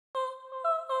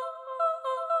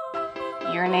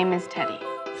Your name is Teddy.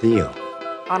 Theo.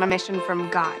 On a mission from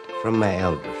God. From my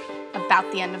elders.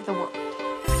 About the end of the world.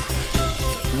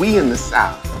 We in the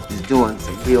South is doing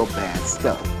some real bad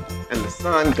stuff. And the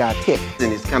sun got hit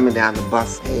and he's coming down the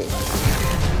bus head.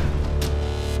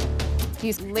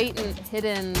 These latent,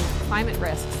 hidden climate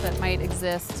risks that might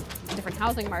exist in different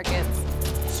housing markets,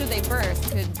 should they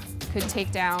burst, could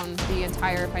take down the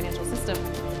entire financial system.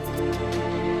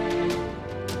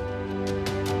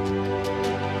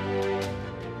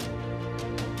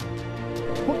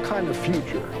 What kind of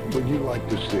future would you like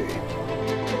to see?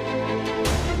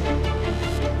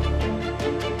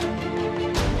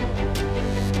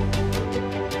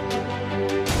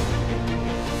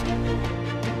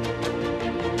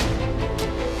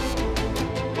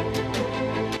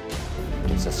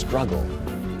 It's a struggle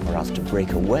for us to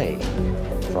break away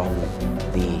from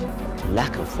the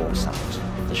lack of foresight,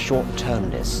 the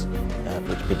short-termness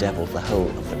which bedevils the whole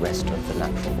of the rest of the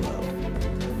natural world.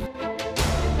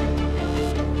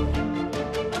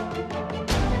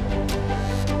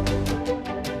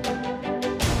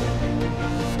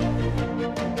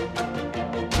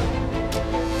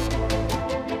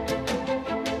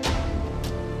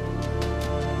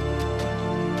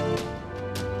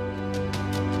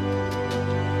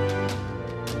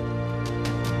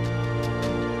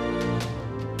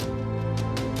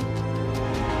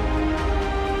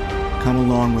 Come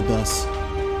along with us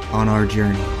on our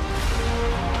journey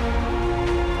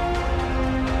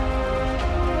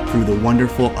through the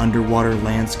wonderful underwater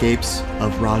landscapes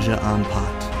of Raja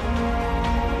Ampat.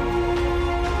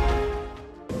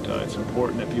 It's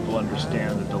important that people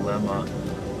understand the dilemma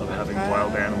of having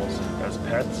wild animals as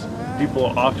pets. People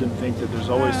often think that there's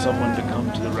always someone to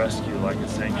come to the rescue, like a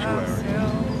sanctuary.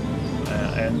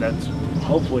 And that's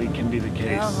hopefully can be the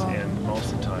case in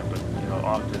most of the time, but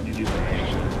often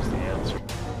euthanasia is the answer.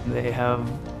 They have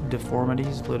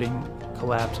deformities, including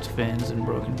collapsed fins and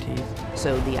broken teeth.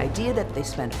 So the idea that they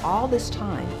spend all this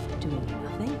time doing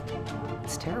nothing,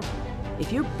 it's terrible.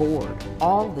 If you're bored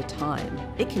all the time,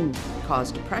 it can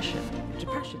cause depression.